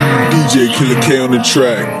DJ Killer K on the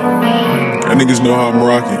track. Y'all niggas know how I'm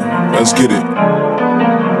rocking. Let's get it.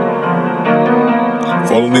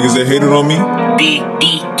 For all the niggas that hated on me,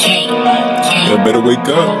 y'all better wake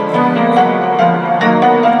up.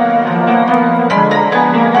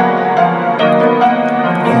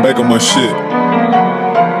 I'm back on my shit.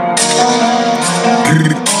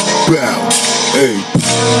 Bow. Hey,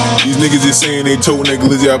 these niggas is saying they totin' that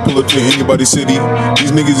Glizzy, I pull up to anybody's city.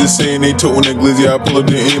 These niggas is saying they totin' that Glizzy, I pull up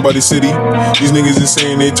to anybody's city. These niggas is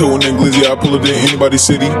saying they totin' that Glizzy, I pull up to anybody's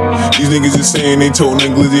city. These niggas is saying they totin'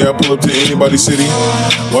 that Glizzy, I pull up to anybody's city.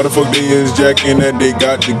 Why the fuck they is jacking that they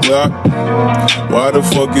got the Glock? Why the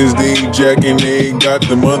fuck is they jacking they ain't got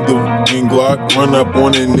the motherfucking Glock? Run up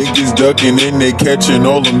on the niggas ducking and they catching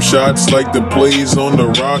all them shots like the plays on the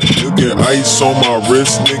rock. Look at ice on my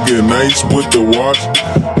wrist, nigga, nice with the watch.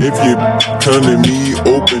 If you come to me,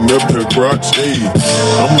 open up her crotch. Hey,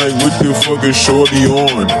 I'm like, what the fuck is shorty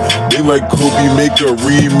on? They like Kobe, make a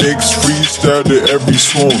remix, freestyle to every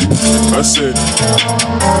song. I said,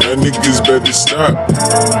 that niggas better stop,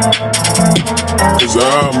 cause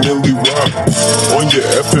I'm Millie Rock on your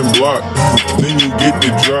effing block. Then you get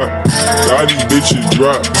the drop, all these bitches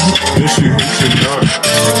drop. Then she hit your knock,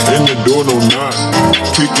 in the door no knock,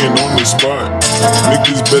 kicking on the spot.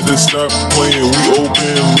 Niggas better stop playing, we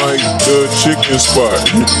open like the chicken spot.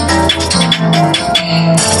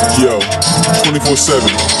 Yo, 24/7.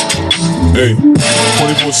 Hey,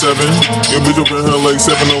 24/7. Your bitch open her like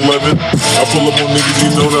 7-Eleven. I pull up on niggas, you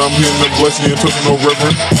know that I'm hitting the blessing, you ain't talking no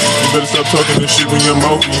reverend. You better stop talking this shit with your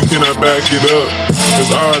mouth, you cannot back it up.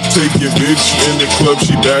 Cause I'll take your bitch in the club,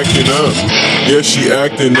 she backing up. Yeah, she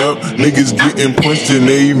acting up. Niggas getting punched in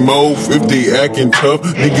they mouth if they acting tough.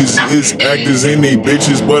 Niggas is actors and they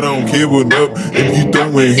bitches, but I don't care what up. If you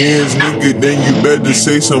throwing hands, nigga, then you better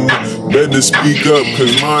say something. Better speak up,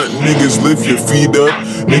 cause my niggas lift your feet up.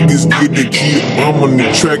 Niggas get the key. I'm on the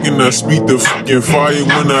track and I speak the fucking fire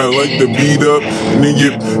when I like the beat up.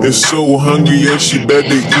 Nigga is so hungry, yeah, she better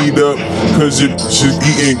eat up. Cause if she's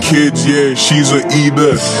eating kids, yeah, she's a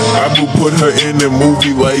eater. I will put her in a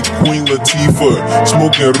movie like Queen Latifah,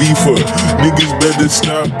 smoking reefer. Niggas better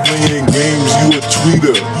stop playing games, you a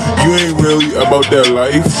tweeter. You ain't really about that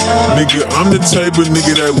life. Nigga, I'm the type of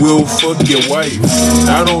nigga that will fuck your wife.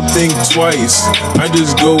 I don't think twice, I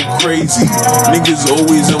just go crazy. Niggas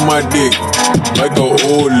always on my dick, like an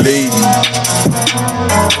old lady.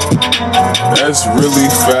 That's really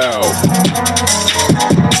foul.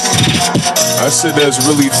 I said that's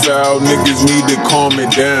really foul, niggas need to calm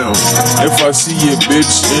it down. If I see a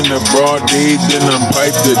bitch in the broad day, then I'm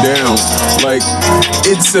piped her down. Like,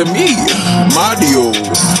 it's a me, Mario.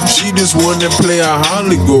 She just wanna play a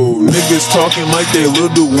Hollywood. Niggas talking like they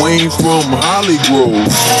Lil Wayne from Hollywood.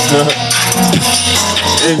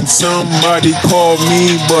 And somebody called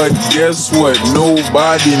me, but guess what?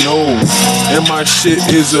 Nobody knows. And my shit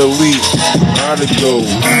is elite. Gotta go.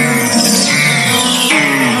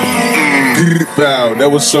 Wow, that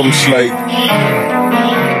was some slight.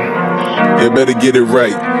 You better get it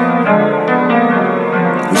right,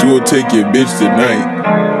 cause we'll take your bitch tonight.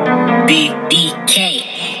 BBK.